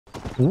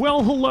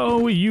Well,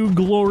 hello, you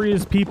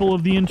glorious people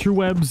of the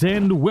interwebs,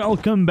 and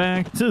welcome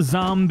back to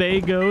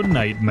Zombago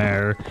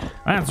Nightmare.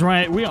 That's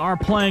right, we are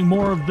playing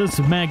more of this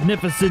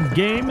magnificent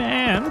game,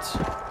 and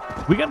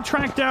we gotta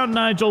track down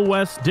Nigel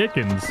West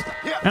Dickens.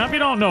 Now, if you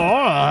don't know,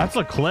 that's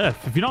a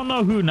cliff. If you don't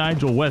know who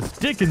Nigel West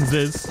Dickens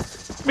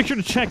is, make sure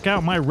to check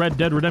out my Red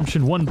Dead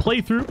Redemption 1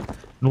 playthrough.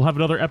 And we'll have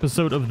another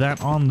episode of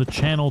that on the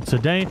channel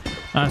today.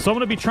 So I'm going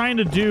to be trying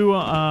to do,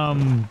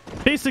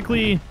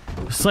 basically,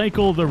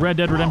 cycle the Red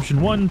Dead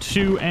Redemption 1,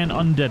 2, and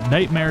Undead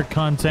Nightmare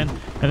content.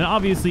 And then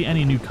obviously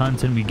any new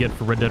content we get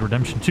for Red Dead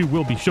Redemption 2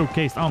 will be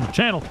showcased on the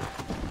channel.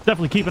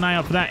 Definitely keep an eye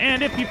out for that.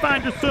 And if you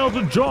find yourselves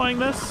enjoying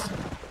this,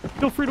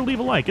 feel free to leave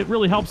a like. It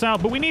really helps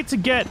out. But we need to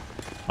get...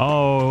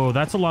 Oh,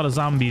 that's a lot of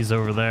zombies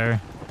over there.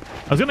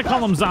 I was going to call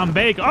them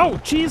Zombago. Oh,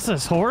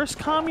 Jesus, horse.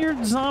 Calm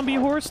your zombie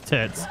horse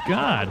tits.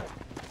 God.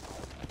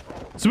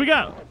 So we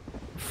got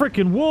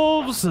freaking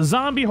wolves,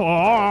 zombie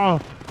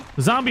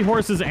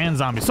horses, and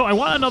zombies. So I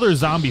want another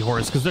zombie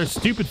horse because they're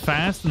stupid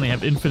fast and they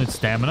have infinite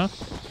stamina.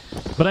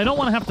 But I don't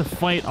want to have to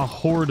fight a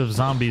horde of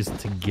zombies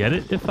to get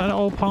it, if at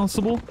all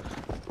possible.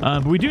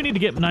 But we do need to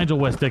get Nigel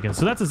West Dickens.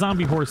 So that's a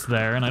zombie horse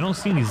there, and I don't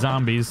see any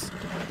zombies. So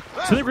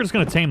I think we're just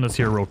going to tame this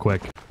here real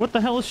quick. What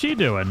the hell is she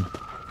doing?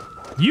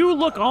 You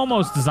look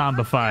almost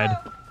zombified.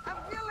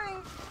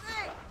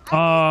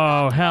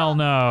 Oh, hell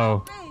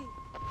no.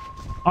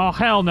 Oh,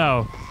 hell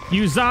no.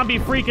 You zombie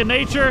freak of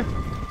nature.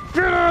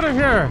 Get out of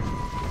here.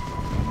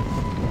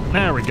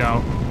 There we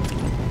go.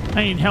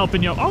 I ain't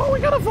helping you. Oh,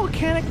 we got a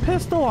volcanic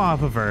pistol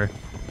off of her.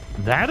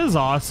 That is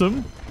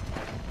awesome.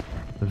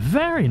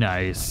 Very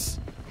nice.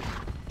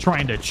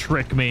 Trying to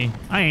trick me.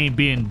 I ain't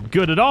being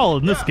good at all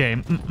in this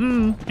game.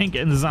 Ain't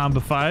getting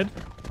zombified.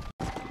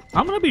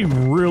 I'm gonna be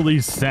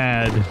really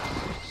sad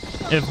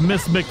if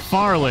Miss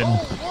McFarlane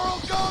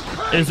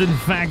is in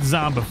fact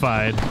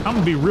zombified. I'm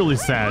gonna be really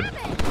sad.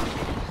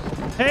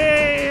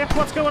 Hey,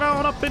 what's going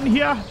on up in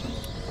here?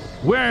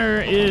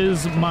 Where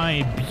is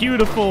my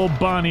beautiful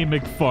Bonnie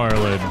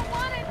McFarlane?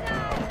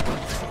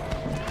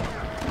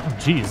 Oh,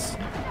 jeez.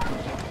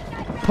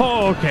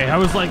 Oh, okay. I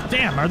was like,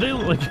 damn, are they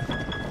like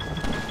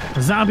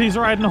zombies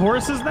riding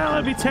horses now?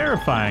 That'd be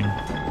terrifying.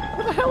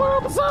 Where the hell are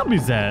all the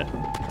zombies at?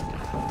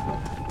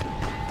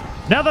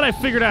 Now that I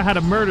figured out how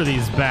to murder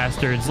these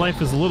bastards,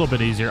 life is a little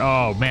bit easier.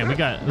 Oh, man, we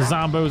got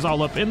zombos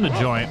all up in the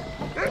joint.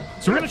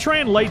 So we're going to try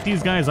and light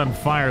these guys on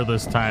fire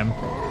this time.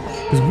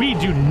 Because we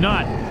do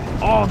not...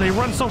 Oh, they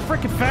run so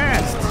freaking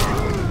fast.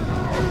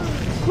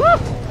 Woo!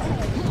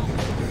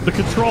 The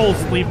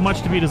controls leave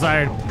much to be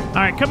desired. All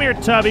right, come here,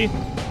 Tubby.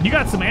 You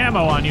got some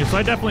ammo on you, so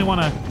I definitely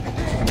want to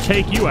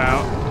take you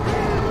out.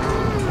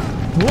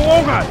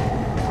 Oh, God.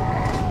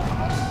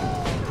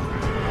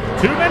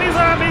 Too many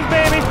zombies,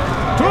 baby.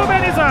 Too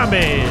many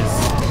zombies.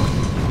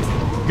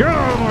 Get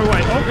out of my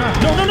way. Oh, God.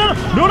 No, no, no,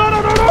 no, no,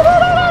 no, no, no, no,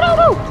 no, no, no,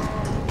 no.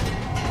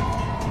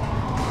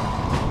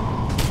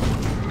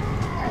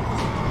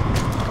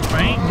 I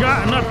ain't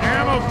got enough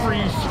ammo for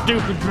you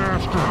stupid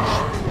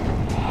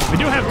bastards. We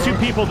do have two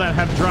people that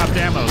have dropped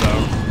ammo,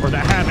 though. Or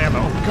that have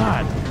ammo. Oh,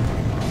 God.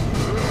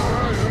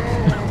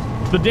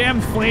 The damn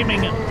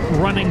flaming,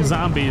 running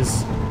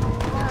zombies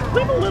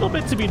leave a little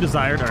bit to be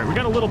desired. All right, we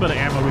got a little bit of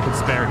ammo we can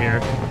spare here.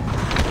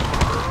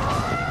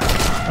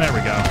 There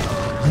we go.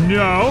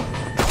 No.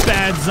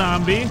 Bad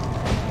zombie.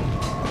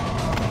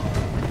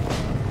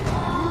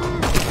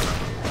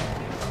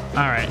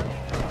 All right.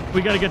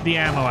 We got to get the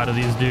ammo out of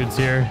these dudes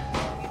here.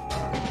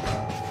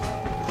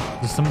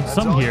 There's some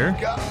here.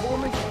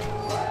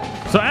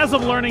 So as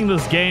I'm learning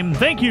this game,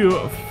 thank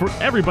you for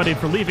everybody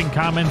for leaving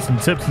comments and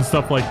tips and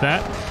stuff like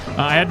that.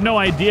 I had no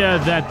idea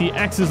that the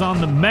X's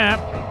on the map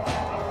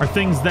are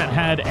things that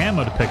had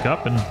ammo to pick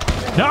up. And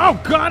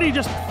oh God, he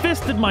just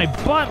fisted my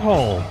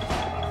butthole.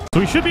 So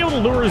we should be able to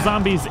lure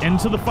zombies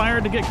into the fire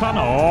to get caught.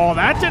 Oh,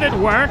 that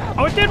didn't work.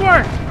 Oh, it did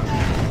work.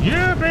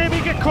 Yeah, baby,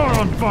 get caught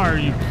on fire,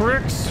 you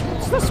pricks.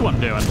 What's this one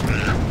doing?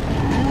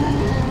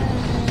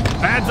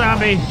 Bad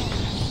zombie.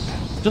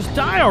 Just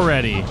die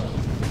already.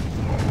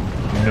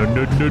 No,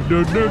 no, no,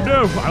 no, no,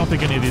 no. I don't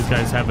think any of these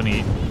guys have any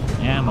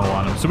ammo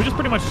on them. So we just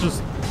pretty much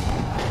just...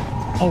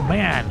 Oh,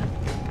 man.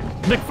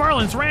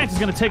 McFarlane's Ranch is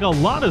going to take a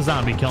lot of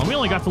zombie killing. We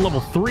only got to level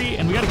 3,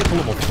 and we got to get to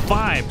level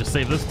 5 to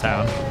save this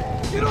town.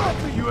 Get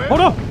off of you, oh,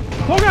 no.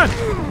 Oh, God.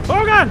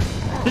 Oh, God.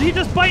 Did he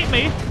just bite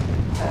me?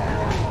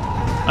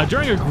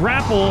 During a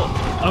grapple...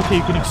 Okay,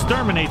 you can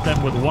exterminate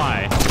them with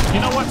Y. You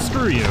know what?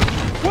 Screw you.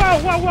 Whoa,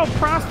 whoa, whoa.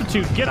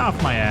 Prostitute, get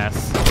off my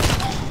ass.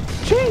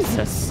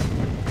 Jesus.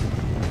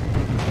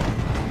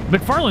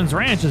 McFarlane's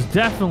Ranch is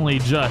definitely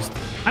just...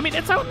 I mean,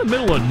 it's out in the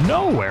middle of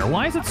nowhere.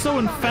 Why is it so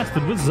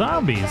infested with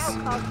zombies?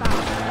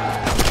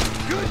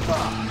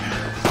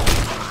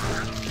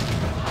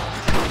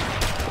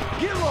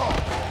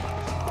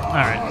 All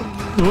right.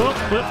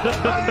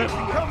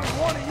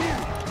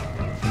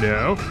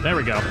 No. There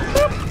we go.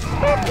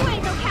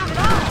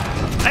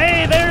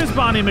 Hey, there's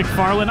Bonnie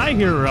McFarlane. I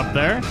hear her up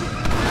there.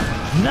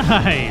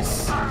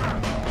 Nice.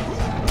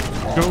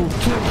 Go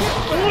to...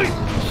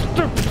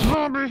 Stupid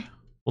zombie.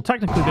 Well,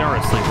 technically they are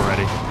asleep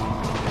already.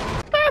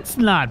 That's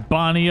not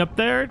Bonnie up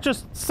there. It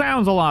just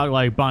sounds a lot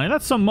like Bonnie.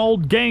 That's some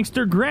old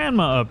gangster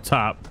grandma up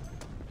top.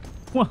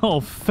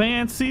 Well,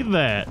 fancy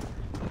that.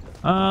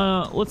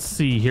 Let's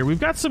see here. We've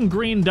got some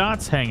green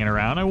dots hanging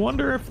around. I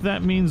wonder if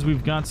that means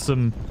we've got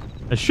some...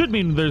 It should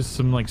mean there's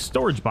some, like,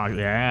 storage box.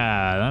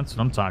 Yeah, that's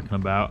what I'm talking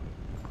about.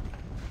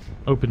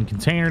 Open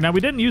container. Now, we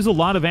didn't use a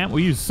lot of ammo.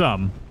 We used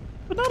some,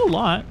 but not a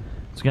lot.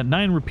 So we got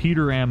 9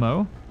 repeater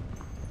ammo.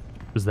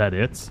 Is that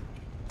it?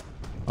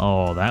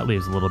 Oh, that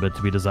leaves a little bit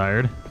to be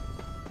desired.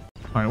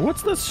 All right,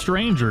 what's the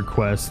stranger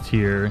quest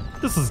here?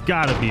 This has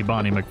got to be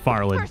Bonnie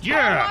McFarlane. First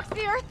fire rocks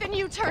the earth, then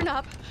you turn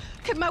up.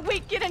 Could my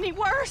week get any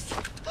worse?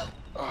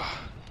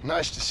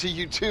 Nice to see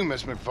you too,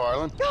 Miss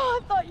McFarlane. Oh,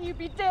 I thought you'd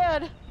be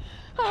dead.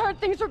 I heard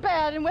things were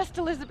bad in West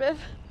Elizabeth.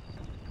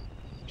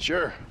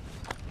 Sure.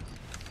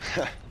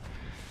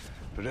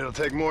 But it'll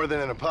take more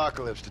than an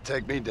apocalypse to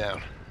take me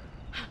down.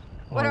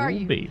 What are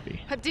you?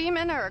 Baby. A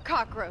demon or a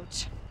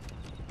cockroach?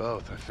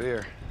 Both, I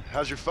fear.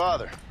 How's your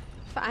father?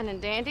 Fine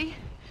and dandy.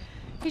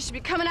 He should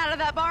be coming out of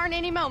that barn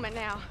any moment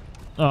now.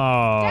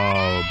 Oh.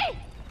 Daddy!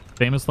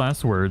 Famous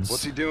last words.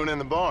 What's he doing in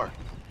the barn?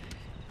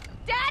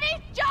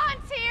 Daddy,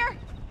 John's here!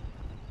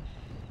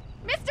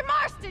 Mr.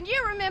 Marston,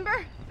 you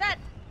remember? That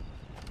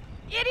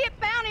idiot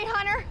bounty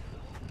hunter.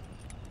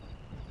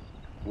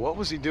 What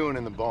was he doing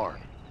in the barn?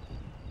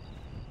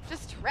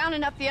 Just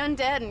rounding up the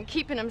undead and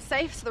keeping them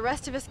safe so the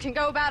rest of us can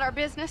go about our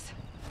business.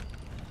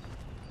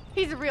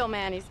 He's a real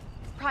man. He's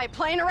probably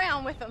playing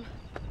around with them.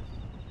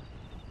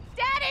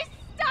 Daddy,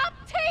 stop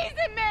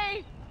teasing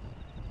me!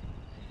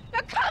 Now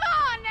come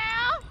on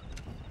now!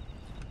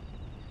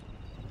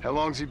 How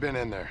long's he been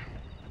in there?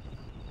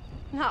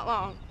 Not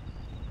long.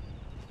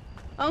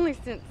 Only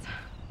since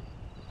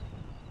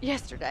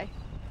yesterday.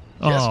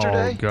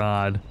 Yesterday? Oh,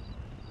 God.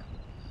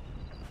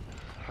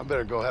 I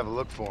better go have a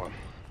look for him.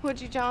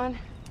 Would you, John?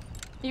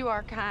 You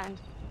are kind.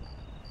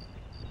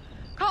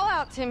 Call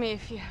out to me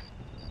if you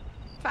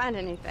find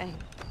anything.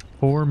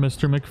 Poor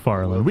Mr.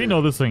 McFarlane. We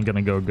know this ain't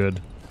gonna go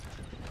good.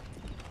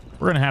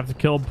 We're gonna have to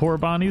kill poor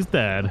Bonnie's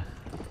dad.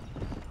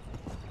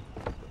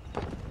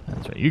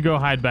 That's right. You go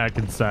hide back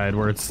inside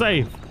where it's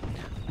safe.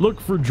 Look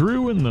for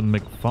Drew in the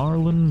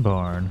McFarlane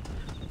barn.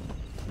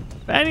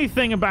 If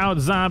anything about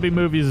zombie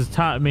movies has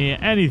taught me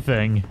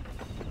anything,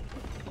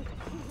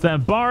 it's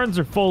that barns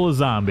are full of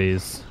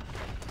zombies.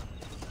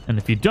 And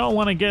if you don't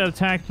want to get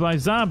attacked by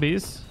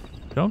zombies,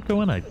 don't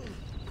go in a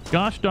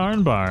gosh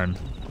darn barn.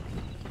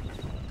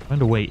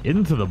 Find a way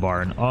into the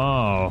barn.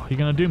 Oh, you're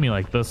gonna do me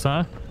like this,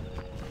 huh?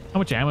 How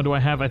much ammo do I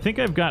have? I think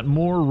I've got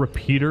more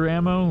repeater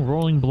ammo.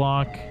 Rolling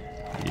block.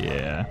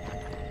 Yeah.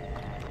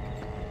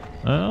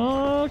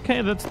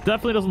 Okay, that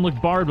definitely doesn't look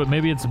barred, but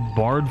maybe it's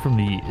barred from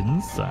the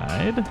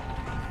inside.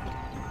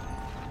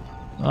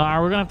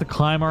 We're gonna have to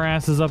climb our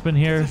asses up in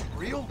here. Is this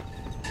real?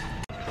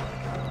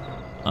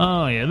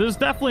 Oh yeah, there's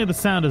definitely the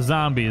sound of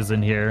zombies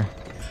in here.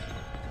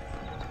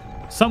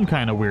 Some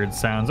kind of weird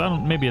sounds.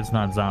 Maybe it's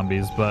not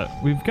zombies, but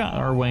we've got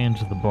our way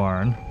into the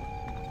barn.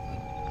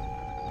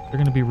 They're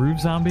gonna be roof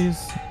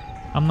zombies?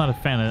 I'm not a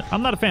fan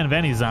of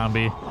any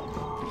zombie.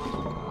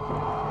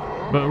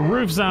 But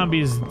roof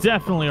zombies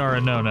definitely are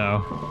a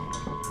no-no.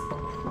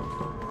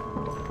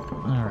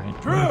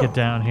 Alright, we're gonna get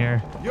down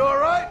here. You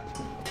alright?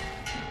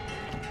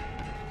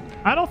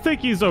 I don't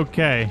think he's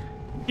okay.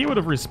 He would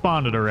have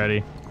responded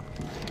already.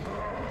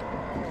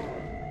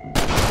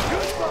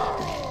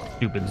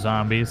 Stupid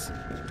zombies.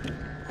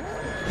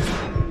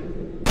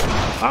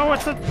 Oh,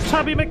 it's a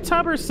Tubby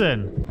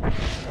McTubberson.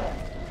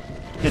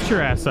 Get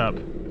your ass up.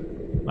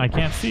 I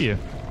can't see you.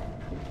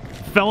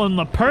 Fell in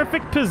the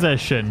perfect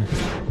position.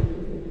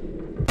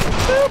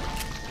 Boop.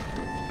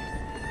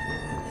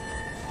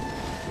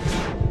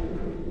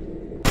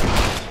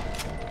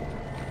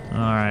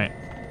 Alright.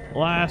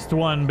 Last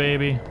one,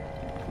 baby.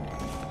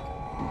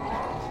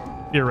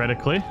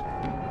 Theoretically.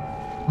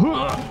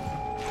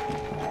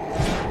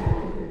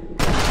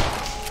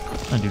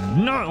 I do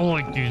not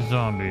like these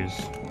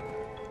zombies.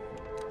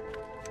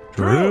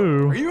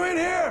 Drew! Are you in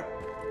here?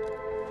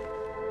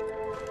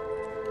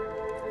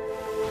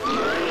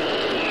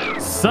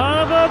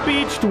 Son of a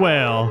beached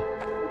whale.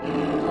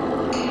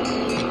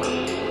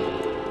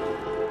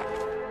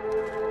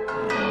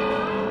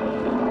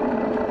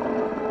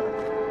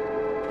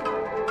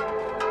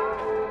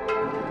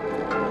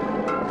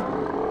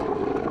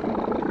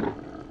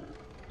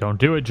 Don't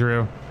do it,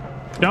 Drew.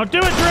 Don't do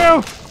it,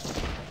 Drew!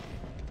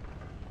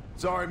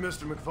 Sorry,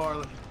 Mr.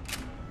 McFarlane.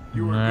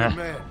 You were a good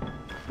man.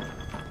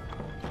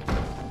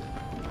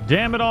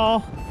 Damn it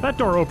all. That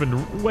door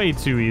opened way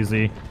too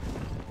easy.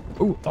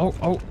 Ooh,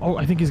 oh,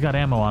 I think he's got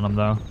ammo on him,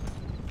 though.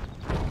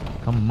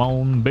 Come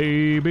on,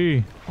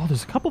 baby. Oh,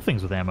 there's a couple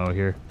things with ammo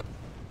here.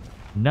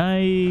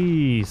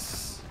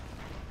 Nice.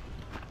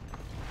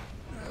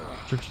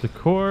 Search the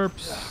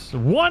corpse.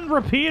 1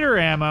 repeater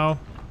ammo.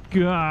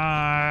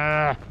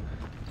 Gah.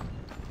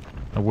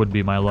 That would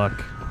be my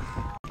luck.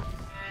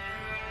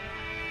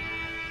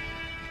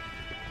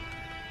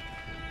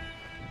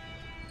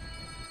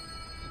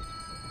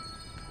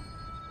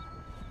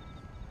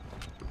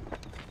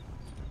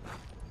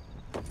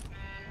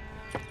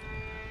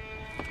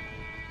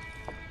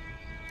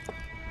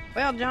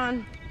 Well,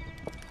 John,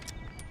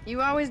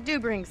 you always do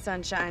bring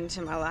sunshine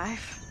to my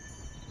life.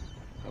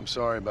 I'm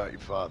sorry about your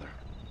father.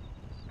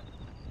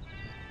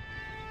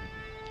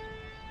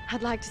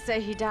 I'd like to say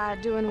he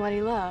died doing what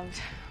he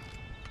loved.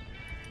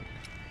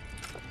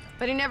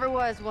 But he never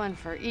was one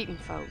for eating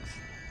folks.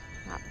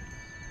 Not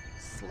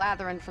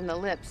slathering from the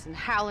lips and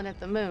howling at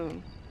the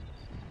moon.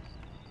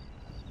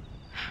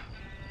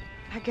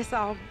 I guess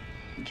I'll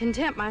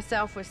content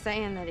myself with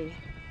saying that he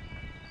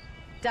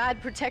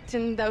died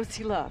protecting those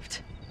he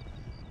loved.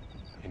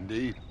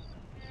 Indeed.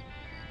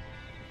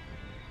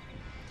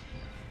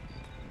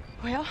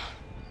 Well,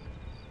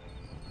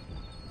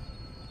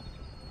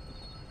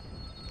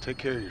 take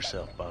care of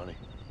yourself, Bonnie.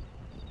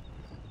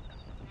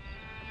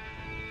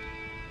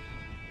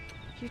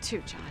 you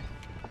too, John.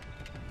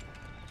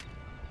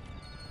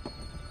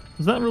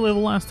 Is that really the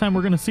last time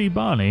we're going to see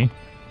Bonnie?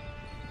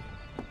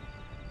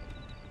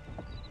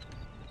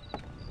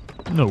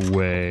 No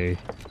way.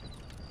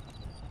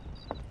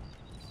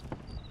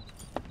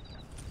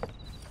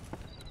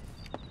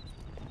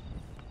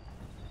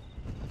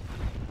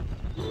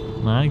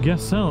 I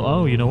guess so.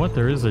 Oh, you know what?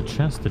 There is a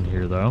chest in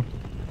here, though.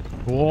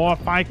 Oh,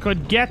 if I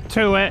could get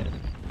to it.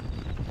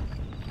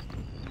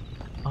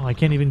 Oh, I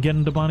can't even get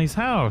into Bonnie's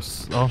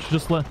house. Oh, she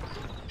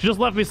just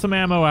left me some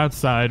ammo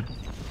outside.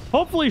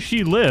 Hopefully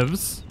she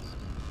lives.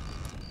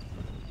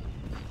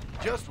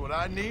 Just what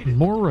I needed.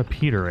 More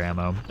repeater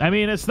ammo. I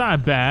mean, it's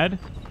not bad.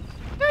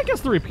 I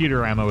guess the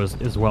repeater ammo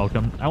is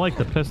welcome. I like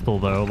the pistol,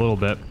 though, a little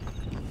bit.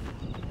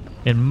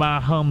 In my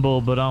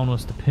humble but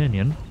honest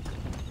opinion.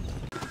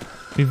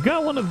 We've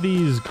got one of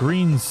these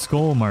green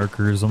skull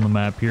markers on the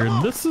map here,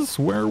 and this is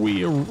where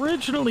we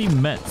originally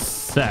met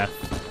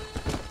Seth.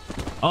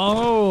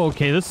 Oh,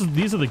 okay,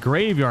 these are the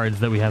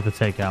graveyards that we have to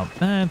take out.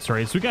 That's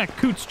right, so we got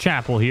Coots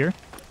Chapel here.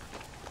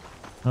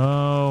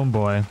 Oh,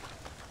 boy.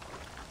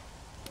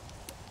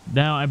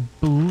 Now, I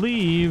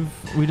believe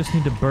we just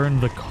need to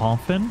burn the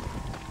coffin.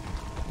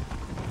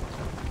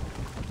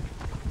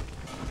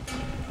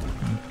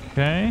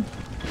 Okay.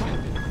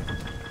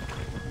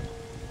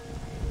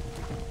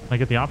 I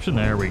get the option?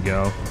 There we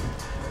go.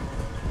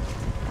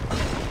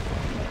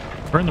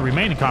 Burn the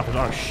remaining coffins.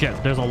 Oh,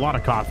 shit. There's a lot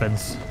of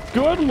coffins.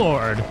 Good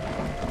lord.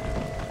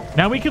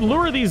 Now, we can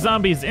lure these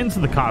zombies into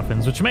the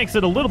coffins, which makes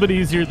it a little bit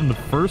easier than the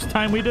first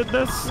time we did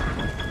this.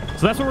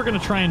 So that's what we're going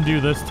to try and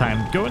do this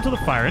time. Go into the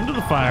fire, into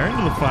the fire,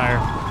 into the fire.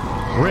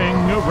 Ring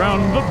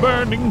around the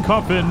burning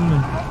coffin.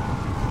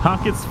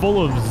 Pockets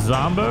full of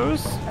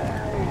zombos.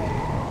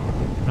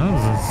 That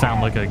doesn't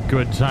sound like a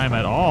good time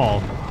at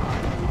all.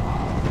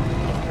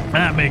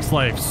 That makes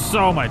life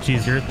so much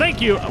easier. Thank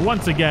you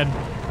once again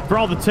for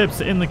all the tips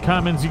in the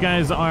comments. You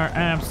guys are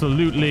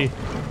absolutely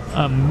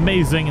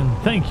amazing. And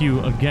thank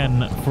you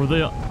again for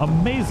the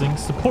amazing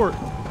support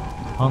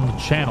on the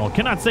channel.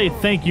 Cannot say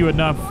thank you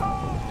enough.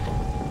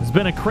 It's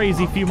been a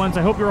crazy few months.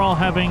 I hope you're all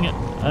having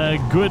a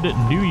good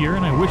new year.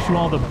 And I wish you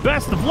all the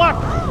best of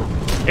luck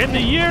in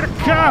the year to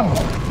come.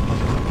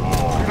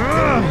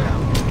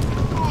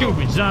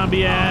 Stupid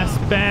zombie ass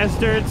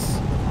bastards.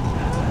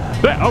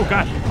 Oh,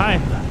 God. Hi.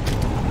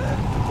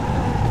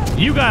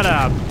 You got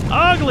a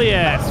ugly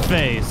ass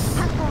face.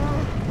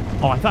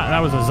 Oh, I thought that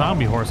was a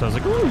zombie horse. I was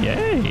like, ooh,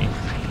 yay.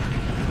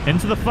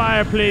 Into the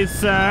fire, please,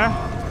 sir.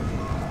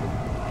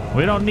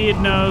 We don't need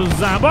no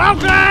zombie. Oh,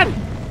 God!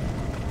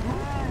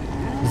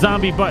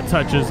 Zombie butt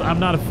touches. I'm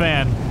not a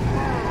fan.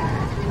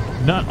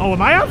 None. Oh,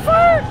 am I on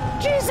fire?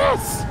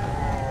 Jesus!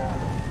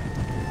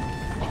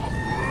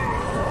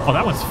 Oh,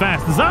 that one's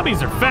fast. The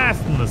zombies are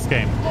fast in this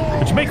game,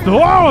 which makes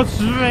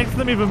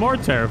them even more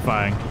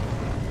terrifying.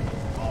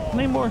 How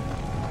many more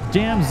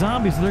damn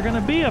zombies are there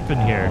gonna be up in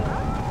here?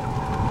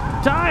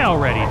 Die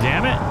already,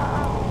 damn it!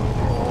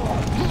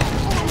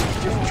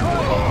 Just try to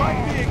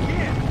bite me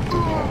again.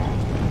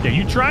 Yeah,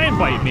 you try and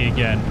bite me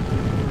again.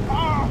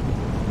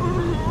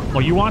 Oh,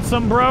 you want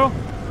some, bro?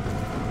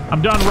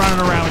 I'm done running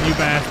around with you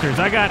bastards.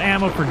 I got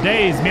ammo for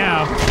days,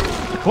 meow.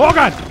 Oh,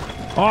 God!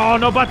 Oh,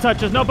 no butt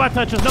touches, no butt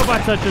touches, no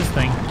butt touches.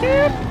 Thank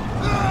you.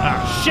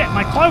 Oh, shit,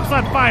 my cloak's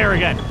on fire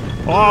again.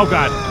 Oh,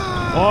 God.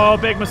 Oh,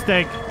 big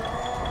mistake.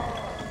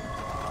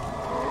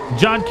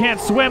 John can't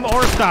swim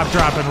or stop,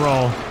 drop, and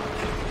roll.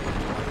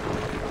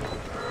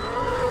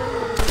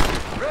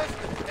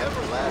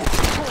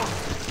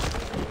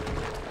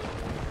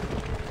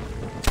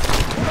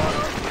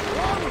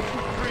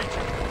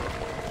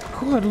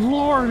 Good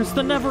lord, it's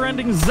the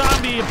never-ending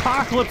zombie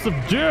apocalypse of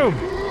doom.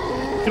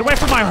 Get away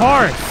from my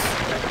horse.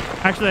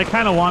 Actually, I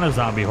kind of want a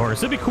zombie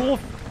horse. It'd be cool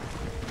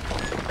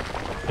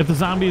if the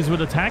zombies would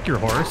attack your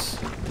horse.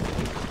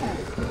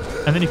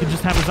 And then you could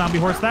just have a zombie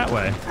horse that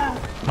way.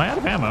 Am I out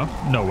of ammo?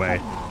 No way.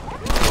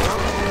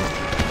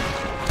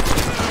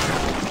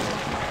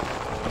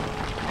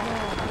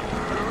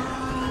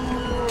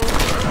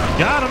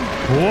 Got him.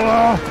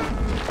 Whoa.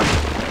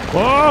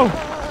 Whoa.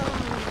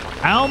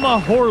 Alma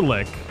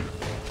Horlick,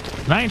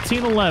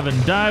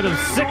 1911, died of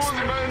 6...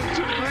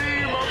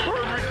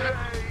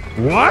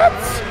 What?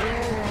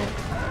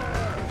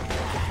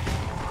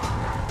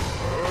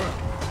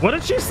 What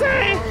did she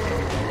say?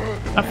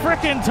 A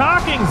frickin'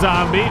 talking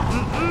zombie?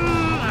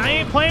 I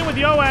ain't playing with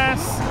yo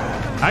ass.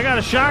 I got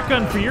a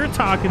shotgun for your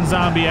talking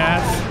zombie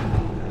ass.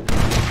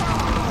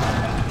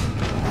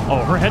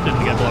 Oh, her head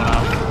didn't get blown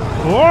off.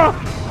 Oh!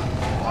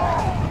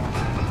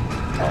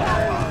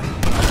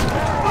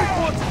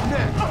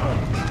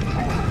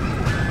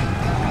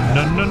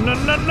 No, no, no,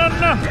 no, no,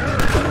 no.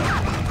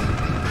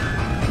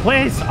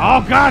 Please.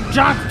 Oh, God,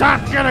 John,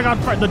 stop getting on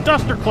fire. The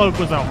duster cloak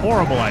was a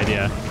horrible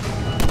idea.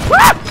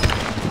 Ah!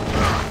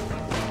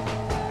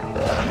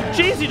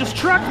 Jeez, he just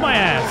trucked my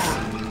ass.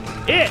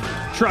 It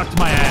trucked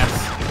my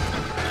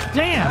ass.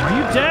 Damn, are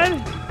you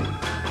dead?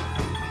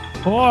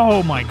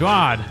 Oh, my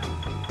God.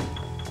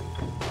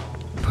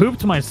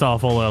 Pooped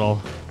myself a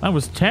little. That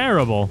was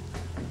terrible.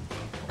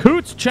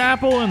 Coots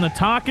Chapel and the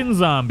Talking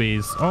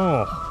Zombies.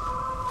 Oh.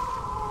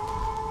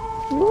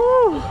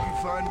 Woo. You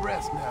find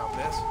rest now,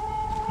 Bess.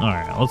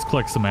 Alright, let's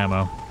collect some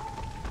ammo.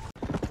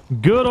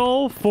 Good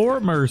old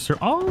Fort Mercer.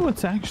 Oh,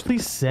 it's actually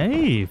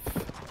safe.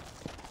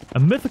 A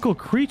mythical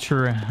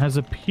creature has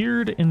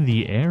appeared in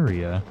the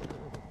area.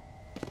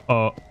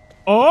 Oh!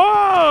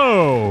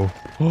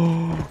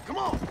 Come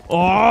on!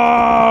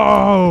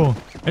 Oh!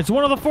 It's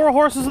one of the 4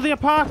 horses of the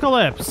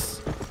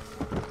apocalypse!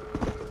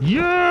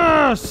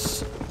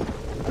 Yes!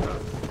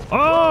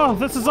 Oh,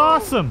 this is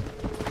awesome!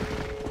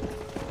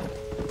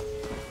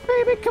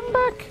 Baby, come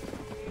back!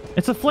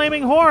 It's a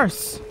flaming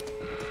horse!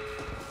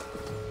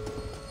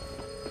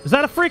 Is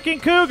that a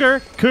freaking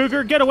cougar?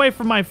 Cougar, get away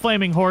from my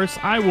flaming horse.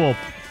 I will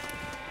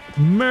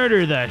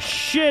murder the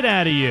shit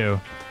out of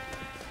you.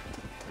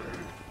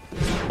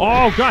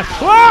 Oh, God.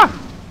 Ah!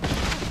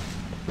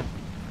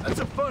 That's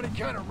a funny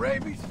kind of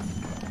rabies.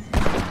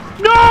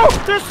 No!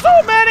 There's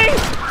so many!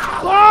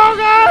 Oh,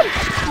 God!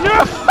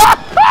 No!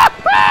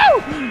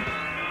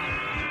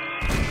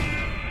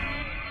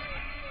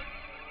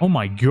 Oh,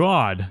 my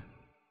God.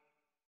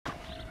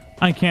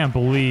 I can't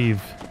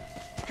believe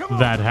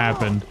that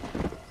happened.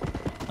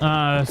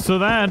 So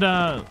that,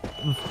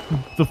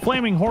 the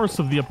flaming horse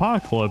of the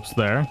apocalypse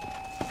there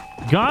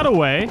got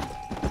away.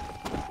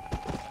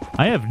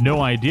 I have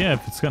no idea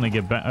if it's gonna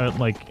get back,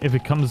 like, if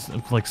it comes,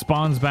 if, like,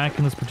 spawns back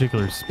in this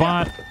particular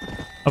spot.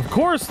 Of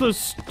course, those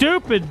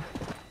stupid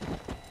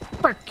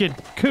frickin'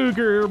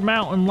 cougar,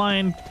 mountain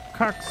lion,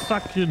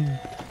 cocksucking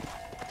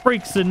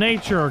freaks of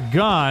nature are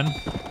gone.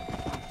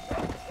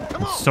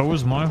 And so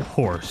is my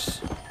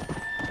horse.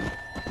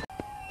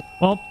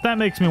 Well, that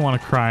makes me want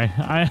to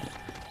cry.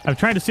 I've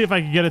tried to see if I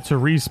could get it to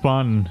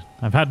respawn, and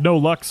I've had no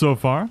luck so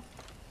far.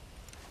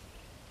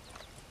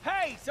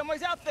 Hey,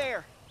 someone's out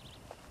there!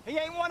 He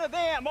ain't one of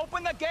them!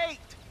 Open the gate!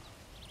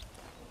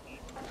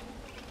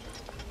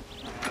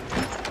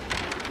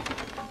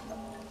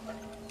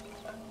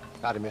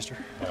 Howdy, mister.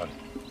 Howdy.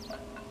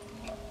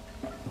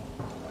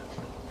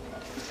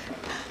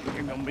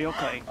 You're gonna be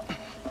okay.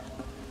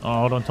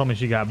 Oh, don't tell me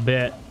she got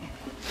bit.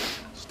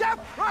 Step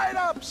right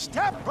up!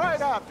 Step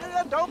right up!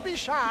 Don't be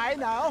shy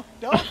now.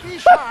 Don't be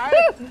shy.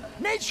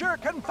 Nature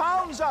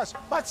confounds us,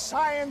 but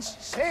science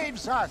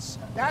saves us.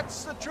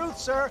 That's the truth,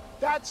 sir.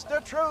 That's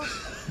the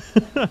truth.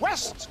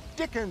 West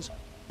Dickens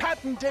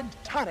patented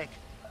tonic.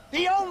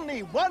 The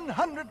only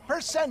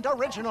 100%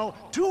 original,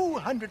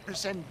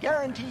 200%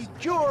 guaranteed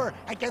cure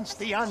against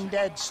the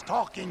undead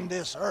stalking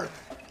this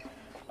earth.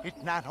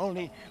 It not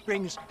only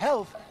brings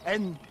health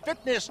and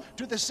fitness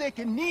to the sick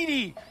and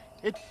needy,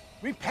 it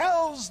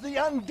repels the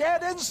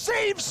undead and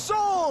saves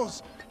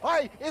souls.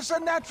 Why, it's a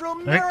natural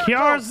miracle.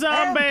 cures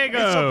and Zombago.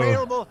 It's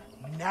available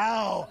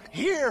now,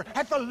 here,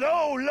 at the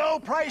low, low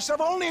price of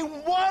only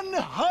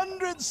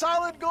 100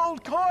 solid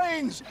gold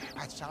coins.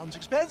 That sounds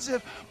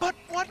expensive, but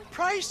what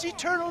price?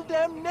 Eternal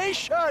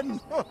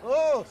damnation.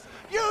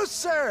 You,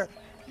 sir,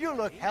 you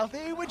look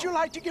healthy. Would you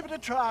like to give it a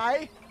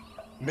try?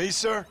 Me,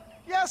 sir?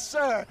 Yes,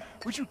 sir.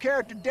 Would you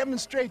care to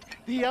demonstrate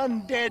the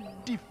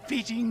undead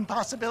defeating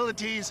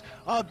possibilities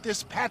of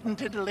this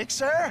patented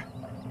elixir?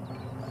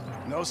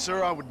 No,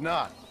 sir, I would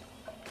not.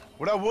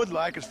 What I would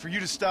like is for you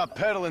to stop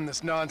peddling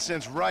this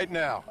nonsense right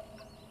now.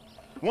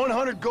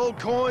 100 gold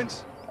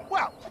coins?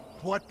 Well,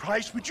 what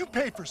price would you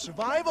pay for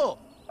survival?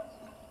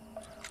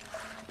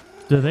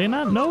 Do they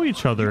not know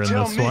each other in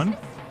Tell this me, one?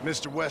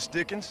 Mr. West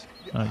Dickens.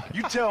 Okay.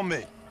 You tell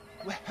me.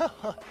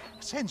 Well,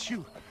 since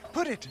you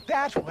put it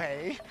that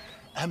way,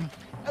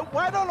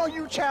 why don't all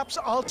you chaps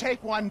all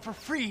take one for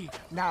free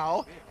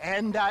now?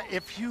 And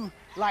if you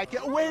like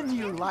it, when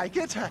you like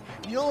it,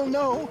 you'll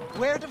know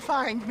where to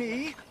find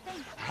me.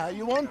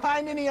 You won't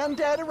find any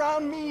undead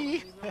around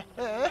me.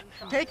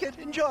 Take it,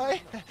 enjoy.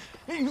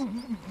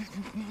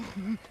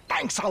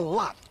 Thanks a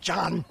lot,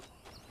 John.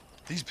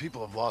 These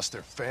people have lost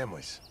their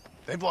families.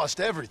 They've lost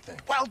everything.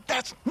 Well,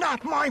 that's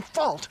not my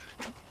fault.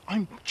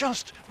 I'm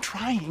just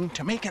trying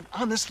to make an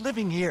honest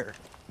living here.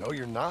 No,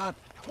 you're not.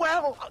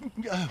 Well,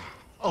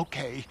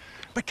 okay,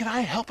 but can I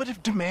help it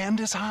if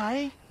demand is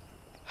high?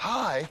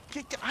 Hi.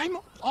 I'm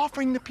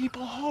offering the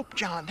people hope,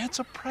 John. That's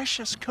a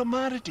precious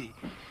commodity.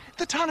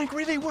 The tonic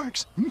really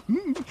works.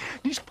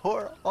 These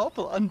poor,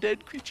 awful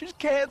undead creatures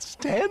can't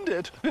stand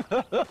it.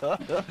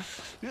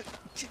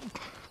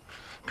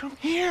 Come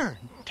here,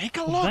 take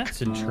a look.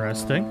 That's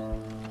interesting.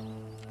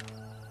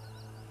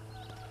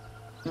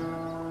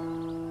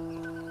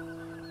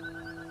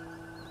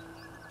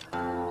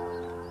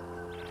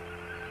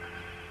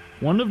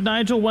 one of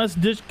Nigel West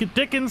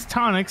Dickens'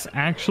 tonics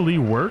actually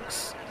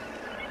works?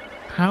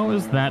 How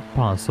is that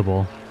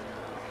possible?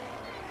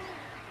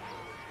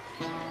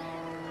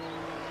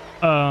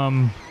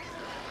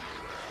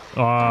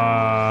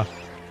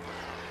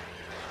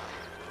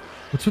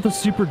 What's with the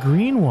super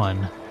green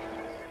one?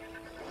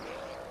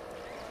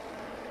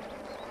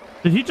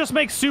 Did he just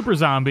make super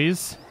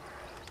zombies?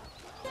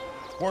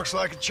 Works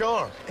like a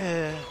charm.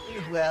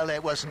 Well,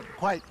 it wasn't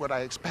quite what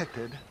I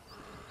expected.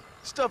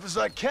 Stuff is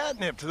like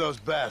catnip to those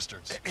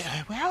bastards.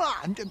 Well,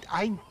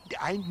 I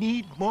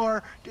need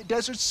more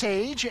desert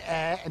sage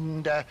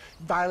and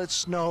violet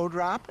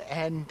snowdrop,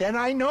 and then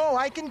I know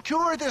I can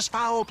cure this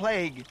foul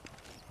plague.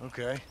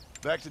 Okay,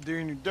 back to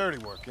doing your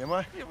dirty work, am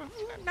I?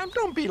 Now,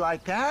 don't be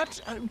like that.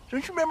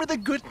 Don't you remember the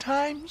good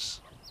times?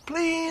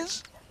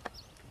 Please?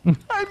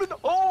 I'm an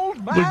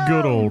old man. The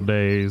good old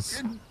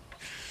days.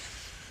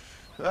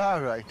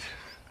 All right.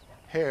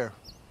 Here.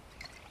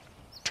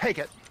 Take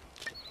it.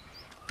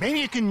 Maybe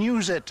you can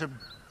use it to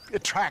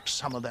attract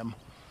some of them.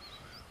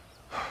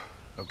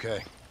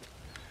 Okay.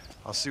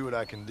 I'll see what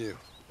I can do.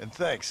 And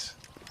thanks.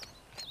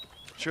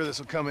 I'm sure this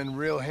will come in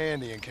real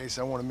handy in case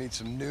I want to meet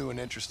some new and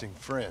interesting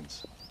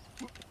friends.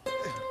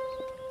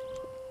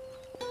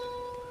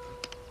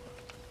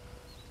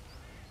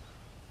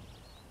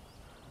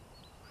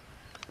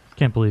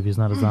 Can't believe he's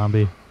not a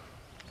zombie.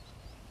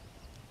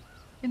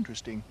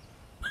 Interesting.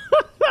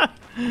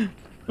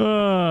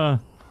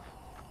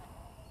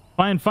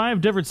 Find 5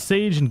 different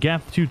sage in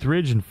Gaftooth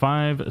Ridge and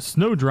 5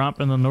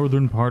 snowdrop in the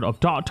northern part of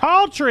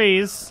tall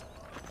trees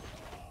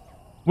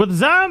with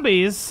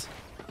zombies.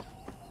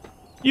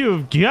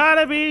 You've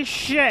gotta be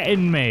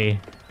shitting me.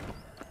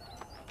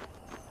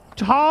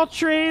 Tall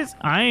trees?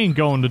 I ain't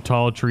going to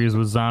tall trees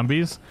with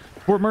zombies.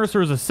 Fort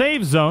Mercer is a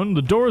safe zone.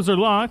 The doors are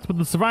locked, but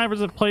the survivors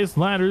have placed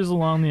ladders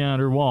along the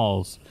outer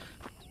walls.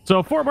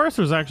 So Fort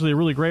Mercer is actually a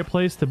really great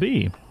place to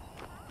be.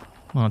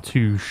 Not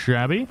too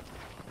shabby.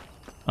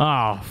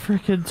 Oh,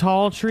 freaking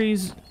tall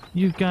trees.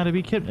 You've got to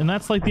be kidding. And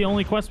that's like the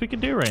only quest we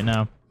can do right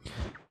now.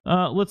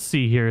 Let's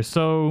see here.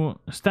 So,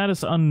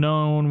 status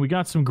unknown. We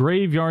got some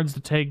graveyards to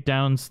take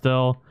down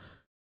still.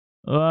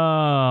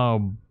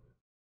 Oh.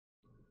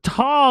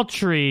 Tall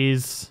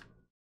trees.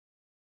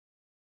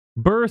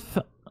 Birth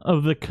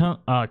of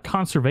the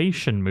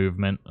conservation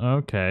movement.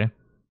 Okay.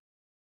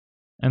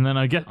 And then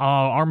I get... Oh,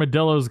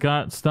 Armadillo's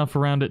got stuff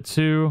around it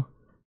too.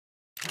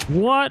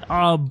 What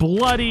a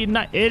bloody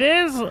night. It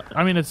is...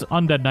 I mean, it's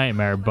Undead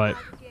Nightmare, but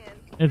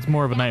it's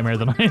more of a nightmare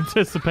than I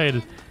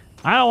anticipated.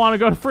 I don't want to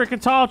go to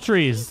freaking tall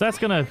trees. That's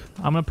gonna...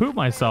 I'm gonna poop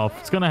myself.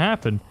 It's gonna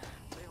happen.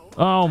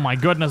 Oh my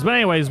goodness. But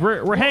anyways,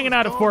 we're hanging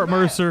out at Fort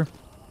Mercer.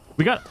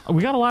 We got a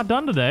lot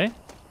done today.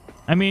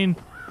 I mean,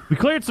 we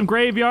cleared some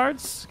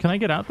graveyards. Can I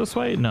get out this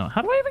way? No.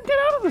 How do I even get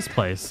out of this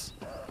place?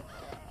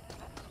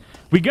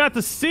 We got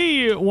to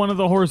see one of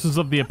the horses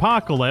of the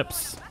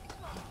apocalypse.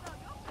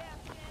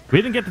 We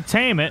didn't get to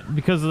tame it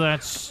because of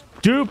that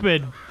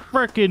stupid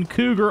frickin'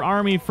 cougar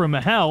army from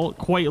hell,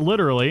 quite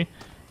literally.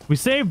 We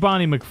saved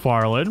Bonnie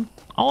McFarlane.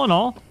 All in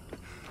all,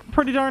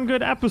 pretty darn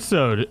good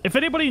episode. If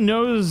anybody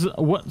knows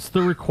what's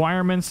the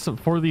requirements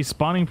for the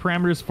spawning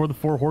parameters for the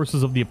 4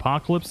 horses of the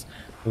apocalypse,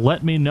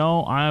 let me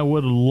know. I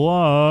would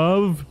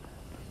love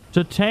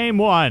to tame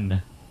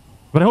one.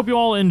 But I hope you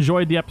all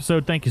enjoyed the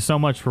episode. Thank you so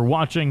much for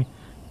watching.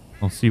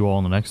 I'll see you all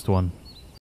in the next one.